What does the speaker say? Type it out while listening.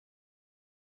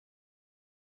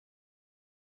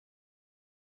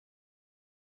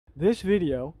This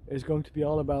video is going to be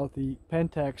all about the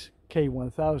Pentax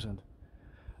K1000,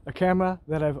 a camera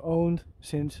that I've owned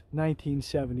since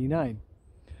 1979.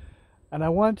 And I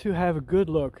want to have a good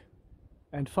look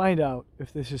and find out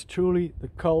if this is truly the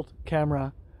cult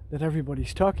camera that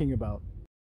everybody's talking about.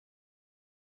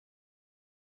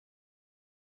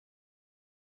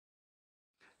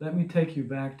 Let me take you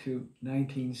back to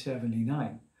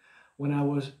 1979, when I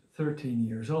was 13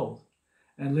 years old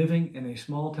and living in a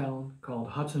small town called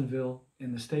Hudsonville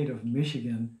in the state of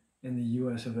Michigan in the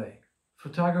US of A.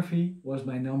 Photography was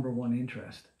my #1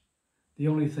 interest. The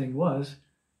only thing was,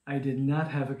 I did not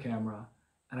have a camera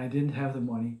and I didn't have the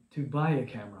money to buy a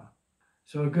camera.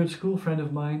 So a good school friend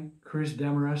of mine, Chris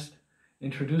Demarest,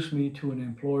 introduced me to an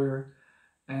employer,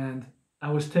 and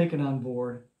I was taken on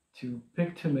board to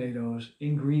pick tomatoes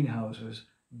in greenhouses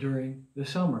during the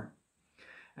summer.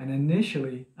 And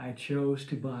initially I chose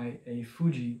to buy a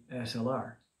Fuji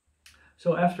SLR.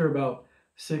 So after about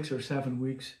 6 or 7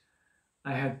 weeks,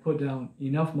 I had put down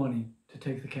enough money to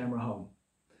take the camera home.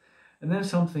 And then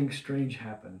something strange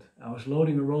happened. I was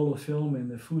loading a roll of film in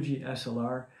the Fuji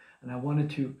SLR and I wanted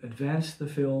to advance the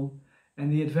film,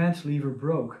 and the advance lever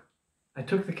broke. I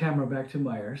took the camera back to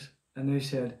Myers and they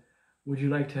said, "Would you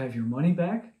like to have your money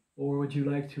back, or would you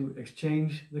like to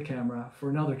exchange the camera for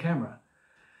another camera?"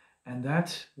 And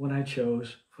that's when I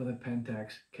chose for the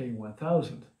Pentax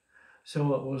K1000.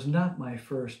 So it was not my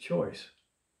first choice,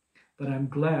 but I'm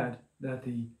glad that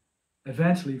the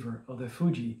advance lever of the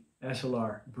Fuji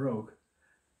SLR broke,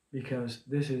 because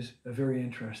this is a very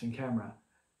interesting camera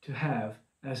to have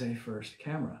as a first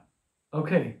camera.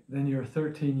 Okay, then you're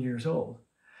 13 years old.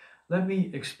 Let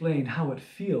me explain how it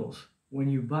feels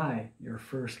when you buy your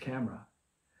first camera.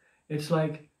 It's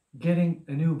like getting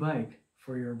a new bike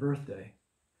for your birthday.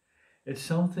 It's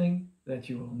something that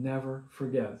you will never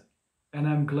forget. And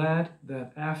I'm glad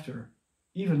that after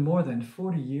even more than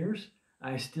 40 years,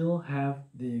 I still have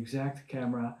the exact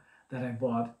camera that I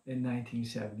bought in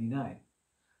 1979.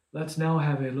 Let's now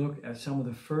have a look at some of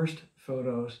the first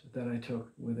photos that I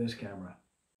took with this camera.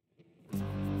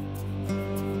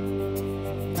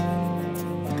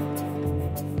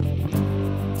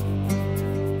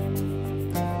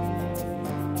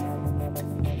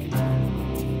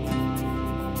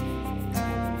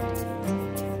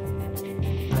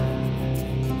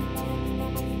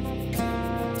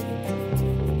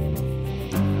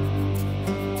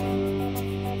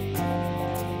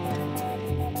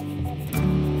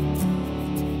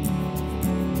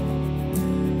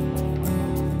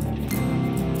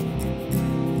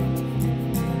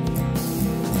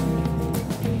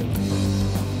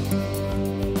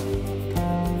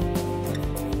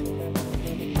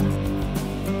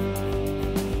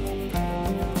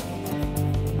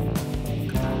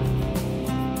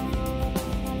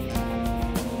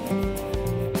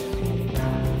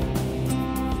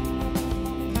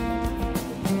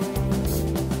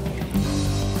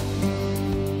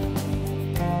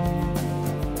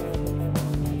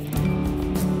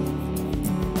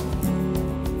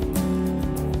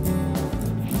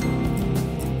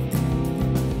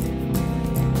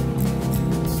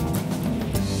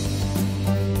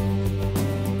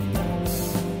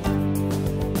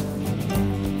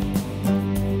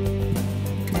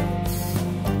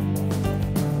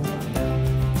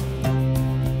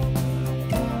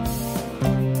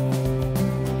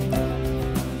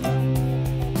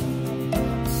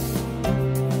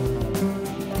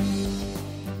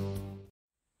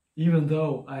 Even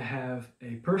though I have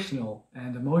a personal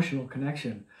and emotional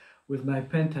connection with my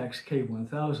Pentax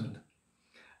K1000,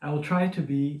 I will try to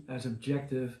be as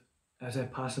objective as I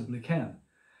possibly can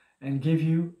and give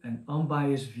you an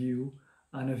unbiased view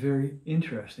on a very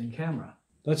interesting camera.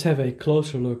 Let's have a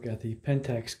closer look at the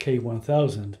Pentax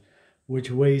K1000,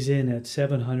 which weighs in at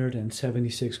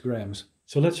 776 grams.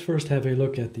 So let's first have a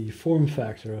look at the form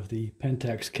factor of the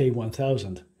Pentax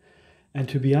K1000. And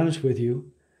to be honest with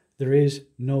you, there is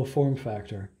no form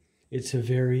factor. It's a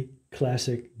very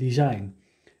classic design.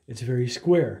 It's very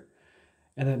square.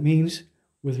 And that means,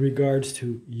 with regards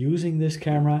to using this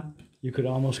camera, you could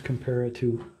almost compare it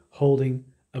to holding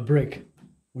a brick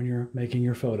when you're making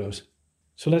your photos.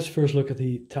 So let's first look at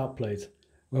the top plate,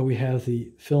 where we have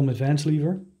the film advance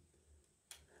lever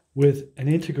with an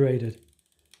integrated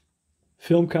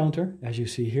film counter, as you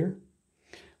see here.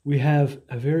 We have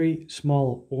a very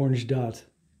small orange dot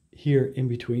here in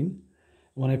between.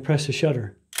 When I press the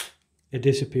shutter, it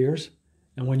disappears,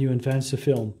 and when you advance the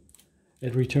film,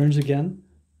 it returns again.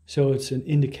 So it's an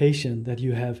indication that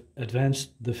you have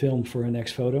advanced the film for a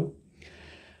next photo.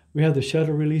 We have the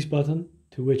shutter release button,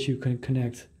 to which you can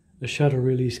connect the shutter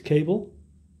release cable.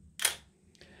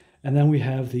 And then we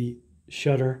have the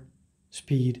shutter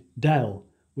speed dial,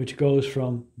 which goes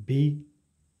from B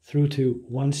through to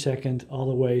 1 second all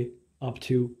the way up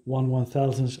to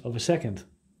 1/1000th of a second.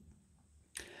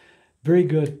 Very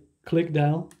good click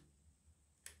dial.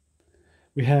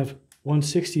 We have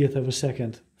 1/60th of a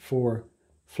second for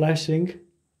flash sync.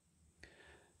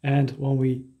 And when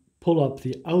we pull up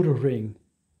the outer ring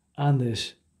on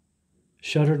this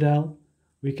shutter dial,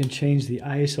 we can change the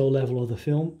ISO level of the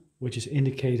film, which is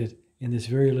indicated in this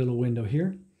very little window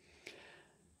here,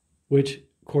 which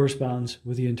corresponds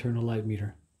with the internal light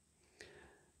meter.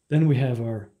 Then we have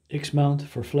our X mount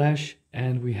for flash,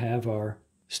 and we have our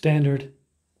standard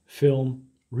film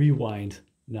rewind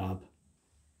knob.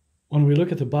 When we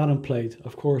look at the bottom plate,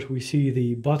 of course, we see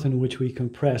the button which we can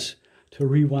press to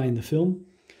rewind the film.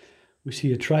 We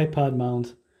see a tripod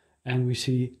mount, and we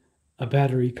see a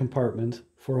battery compartment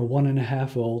for a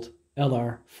 1.5 volt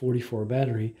LR44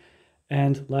 battery,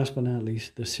 and last but not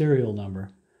least, the serial number.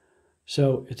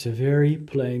 So it's a very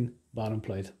plain bottom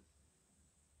plate.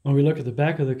 When we look at the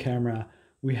back of the camera,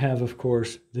 we have, of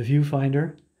course, the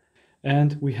viewfinder,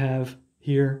 and we have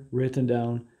here written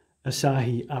down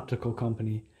Asahi Optical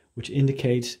Company, which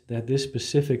indicates that this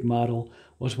specific model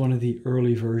was one of the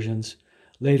early versions.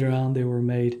 Later on, they were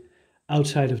made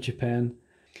outside of Japan.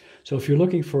 So if you're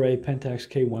looking for a Pentax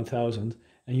K1000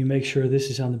 and you make sure this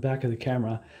is on the back of the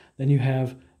camera, then you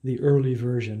have the early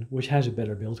version, which has a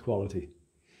better build quality.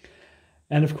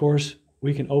 And of course,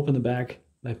 we can open the back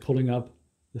by pulling up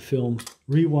the film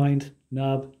rewind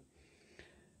knob.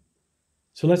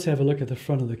 So let's have a look at the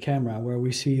front of the camera, where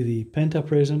we see the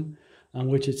pentaprism on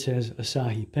which it says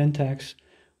Asahi Pentax.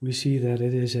 We see that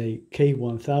it is a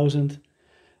K1000,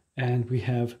 and we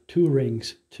have 2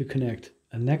 rings to connect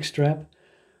a neck strap,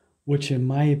 which in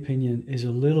my opinion is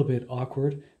a little bit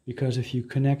awkward, because if you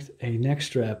connect a neck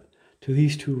strap to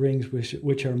these 2 rings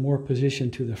which are more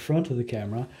positioned to the front of the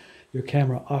camera, your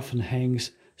camera often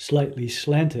hangs slightly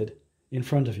slanted in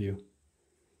front of you.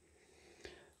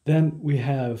 Then we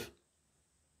have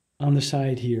on the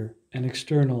side here an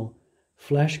external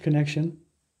flash connection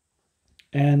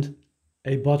and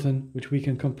a button which we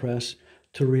can compress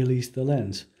to release the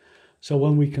lens. So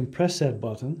when we compress that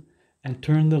button and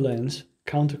turn the lens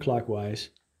counterclockwise,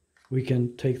 we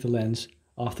can take the lens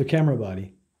off the camera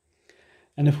body.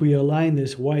 And if we align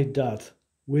this white dot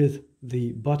with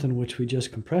the button which we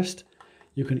just compressed,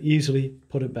 you can easily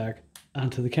put it back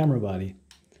onto the camera body.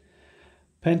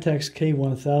 Pentax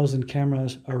K1000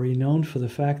 cameras are renowned for the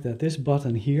fact that this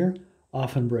button here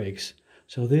often breaks.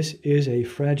 So this is a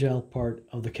fragile part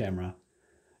of the camera.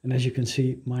 And as you can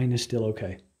see, mine is still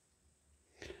okay.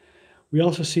 We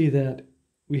also see that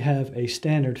we have a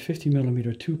standard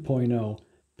 50mm 2.0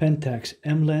 Pentax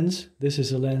M lens. This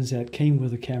is a lens that came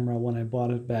with the camera when I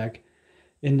bought it back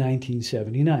in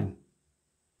 1979.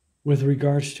 With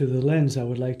regards to the lens, I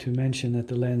would like to mention that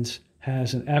the lens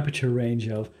has an aperture range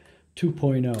of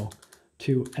 2.0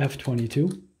 to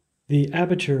f22. The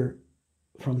aperture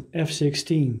from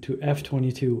f16 to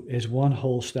f22 is 1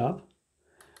 whole stop.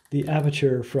 The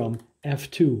aperture from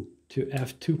f2 to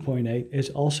f2.8 is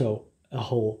also a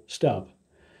whole stop.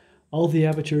 All the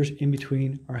apertures in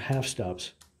between are half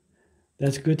stops.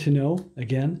 That's good to know,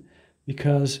 again,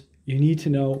 because you need to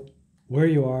know where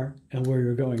you are and where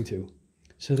you're going to.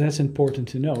 So that's important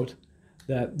to note,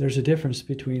 that there's a difference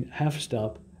between half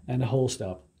stop and a whole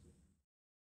stop.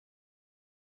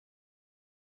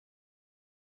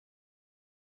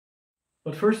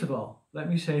 But first of all, let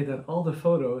me say that all the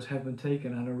photos have been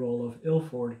taken on a roll of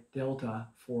Ilford Delta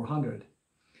 400,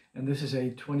 and this is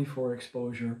a 24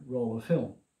 exposure roll of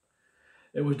film.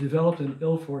 It was developed in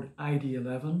Ilford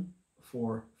ID11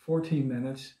 for 14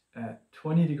 minutes at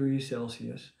 20 degrees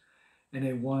Celsius in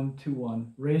a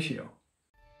 1:1 ratio.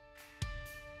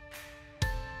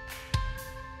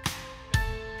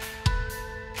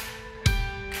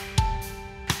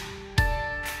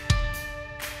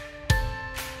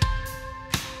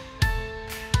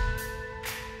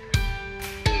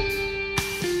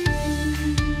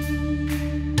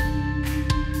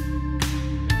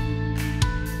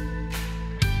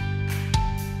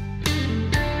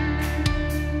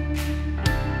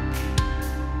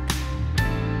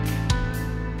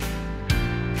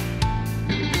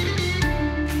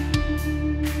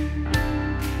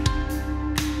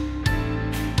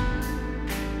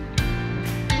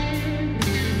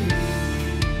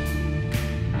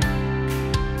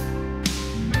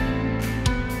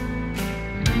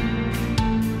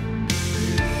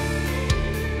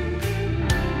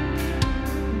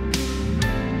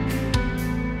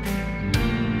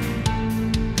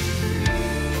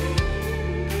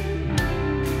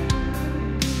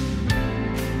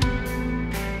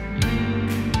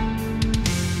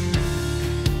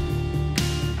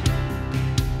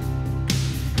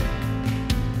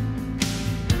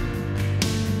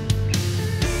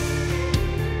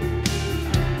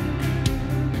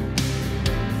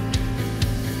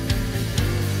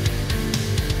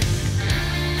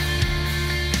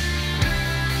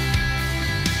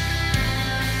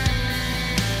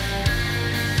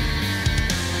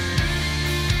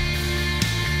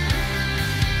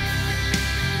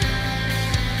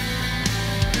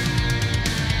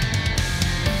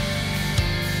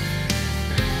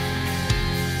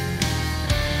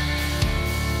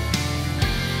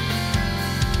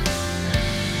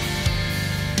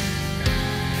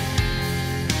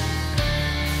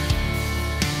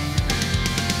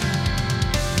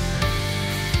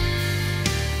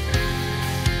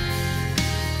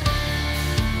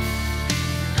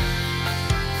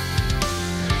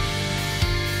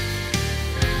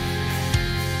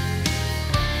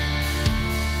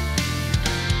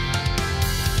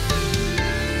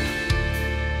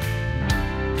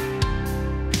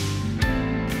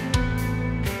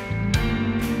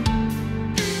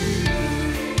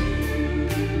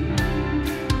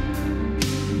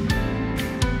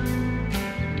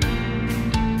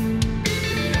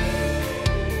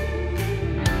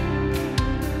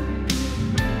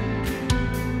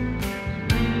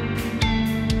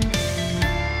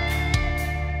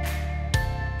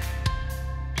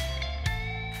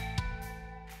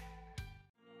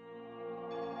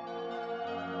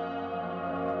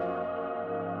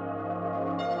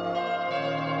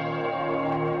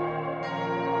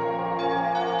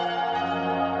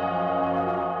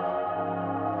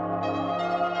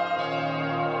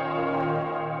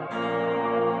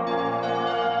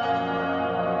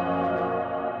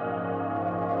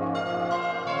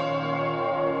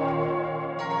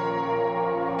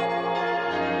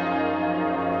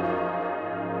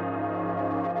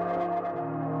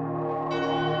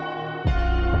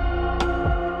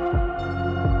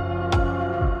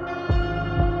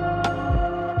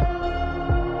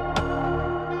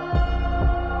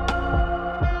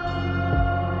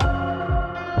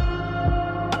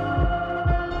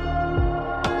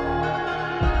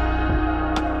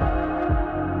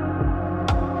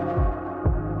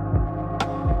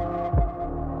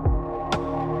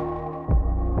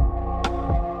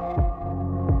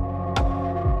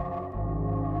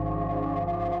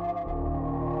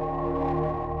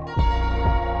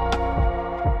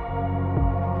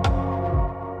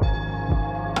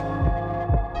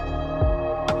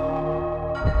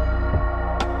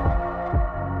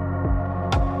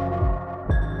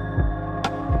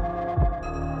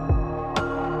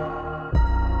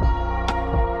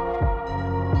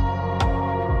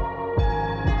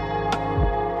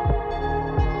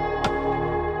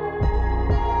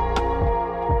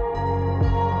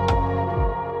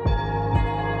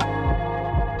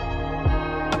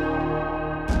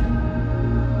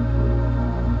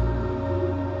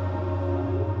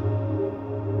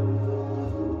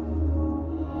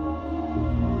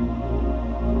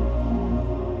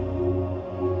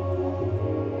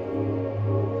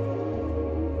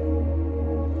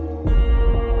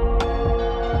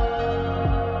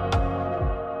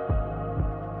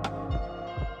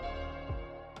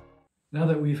 Now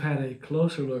that we've had a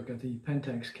closer look at the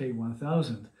Pentax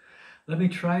K1000, let me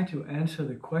try to answer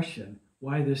the question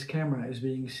why this camera is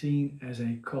being seen as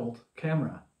a cult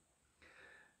camera,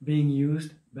 being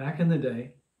used back in the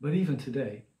day, but even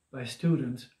today, by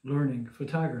students learning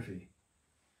photography.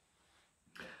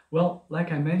 Well,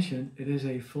 like I mentioned, it is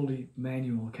a fully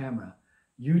manual camera.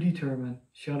 You determine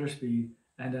shutter speed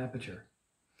and aperture.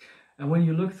 And when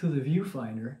you look through the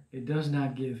viewfinder, it does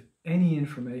not give any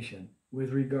information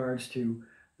with regards to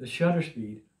the shutter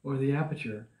speed or the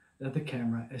aperture that the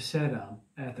camera is set on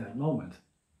at that moment.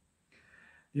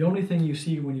 The only thing you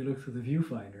see when you look through the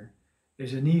viewfinder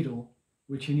is a needle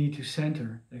which you need to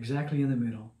center exactly in the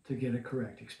middle to get a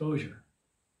correct exposure.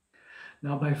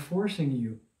 Now, by forcing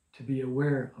you to be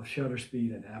aware of shutter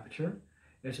speed and aperture,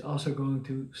 it's also going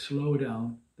to slow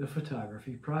down the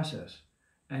photography process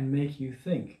and make you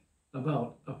think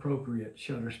about appropriate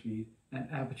shutter speed and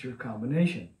aperture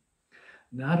combination,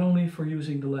 not only for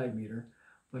using the lag meter,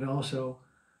 but also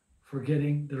for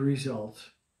getting the results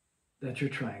that you're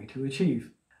trying to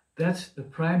achieve. That's the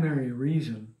primary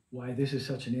reason why this is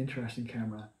such an interesting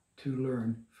camera to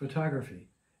learn photography.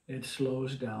 It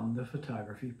slows down the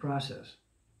photography process.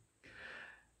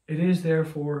 It is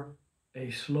therefore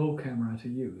a slow camera to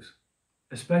use,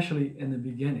 especially in the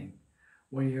beginning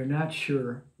when you're not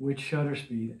sure which shutter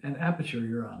speed and aperture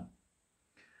you're on.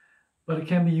 But it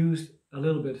can be used a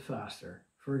little bit faster.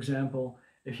 For example,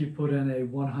 if you put in a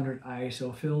 100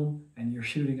 ISO film and you're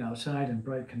shooting outside in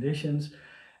bright conditions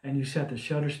and you set the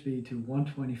shutter speed to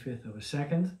 1/25 of a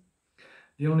second,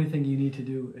 the only thing you need to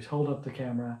do is hold up the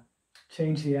camera,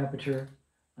 change the aperture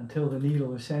until the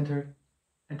needle is centered,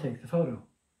 and take the photo.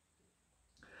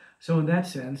 So in that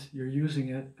sense, you're using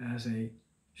it as a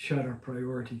shutter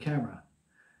priority camera.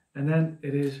 And then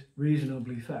it is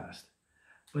reasonably fast.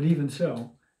 But even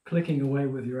so, clicking away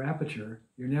with your aperture,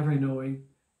 you're never knowing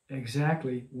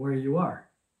exactly where you are.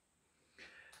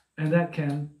 And that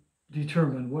can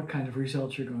determine what kind of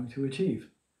results you're going to achieve.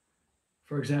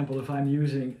 For example, if I'm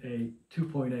using a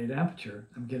 2.8 aperture,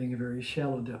 I'm getting a very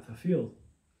shallow depth of field.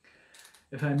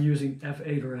 If I'm using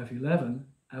f8 or f11,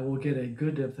 I will get a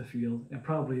good depth of field and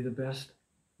probably the best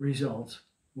results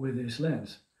with this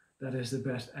lens. That is the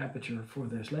best aperture for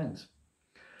this lens.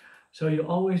 So you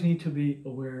always need to be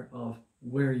aware of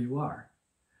where you are.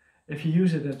 If you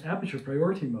use it in aperture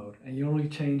priority mode and you only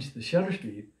change the shutter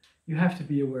speed, you have to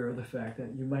be aware of the fact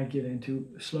that you might get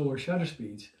into slower shutter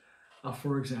speeds of,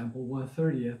 for example,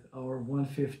 1/30th or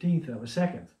 1/15th of a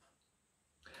second,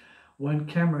 when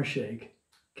camera shake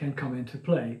can come into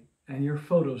play and your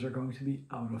photos are going to be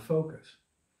out of focus.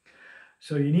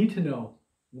 So you need to know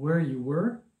where you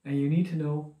were and you need to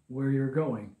know where you're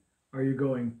going. Are you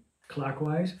going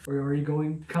clockwise or are you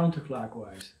going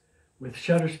counterclockwise? With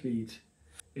shutter speeds,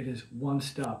 it is one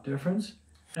stop difference,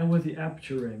 and with the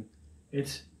aperture ring,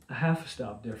 it's a half a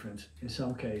stop difference in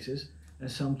some cases,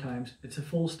 and sometimes it's a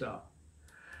full stop.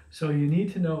 So you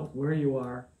need to know where you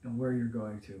are and where you're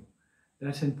going to.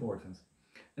 That's important.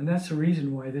 And that's the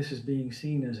reason why this is being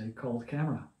seen as a cult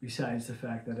camera, besides the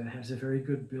fact that it has a very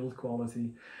good build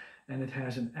quality and it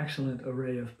has an excellent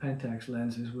array of Pentax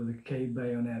lenses with a K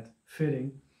bayonet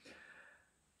fitting.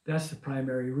 That's the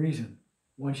primary reason.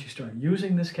 Once you start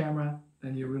using this camera,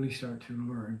 then you really start to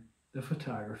learn the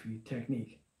photography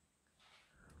technique.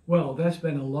 Well, that's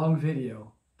been a long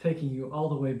video, taking you all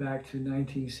the way back to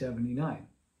 1979.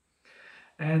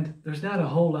 And there's not a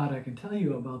whole lot I can tell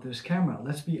you about this camera.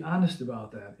 Let's be honest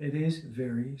about that. It is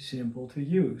very simple to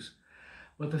use.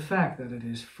 But the fact that it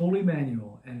is fully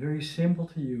manual and very simple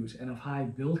to use and of high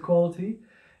build quality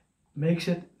makes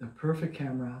it the perfect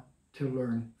camera to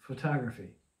learn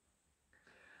photography.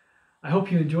 I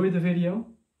hope you enjoyed the video.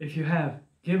 If you have,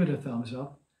 give it a thumbs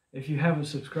up. If you haven't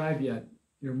subscribed yet,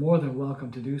 you're more than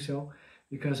welcome to do so,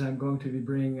 because I'm going to be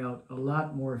bringing out a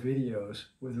lot more videos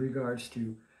with regards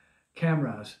to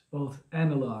cameras, both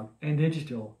analog and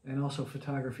digital, and also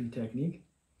photography technique.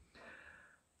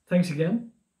 Thanks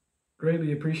again.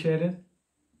 Greatly appreciated.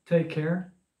 Take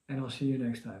care, and I'll see you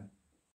next time.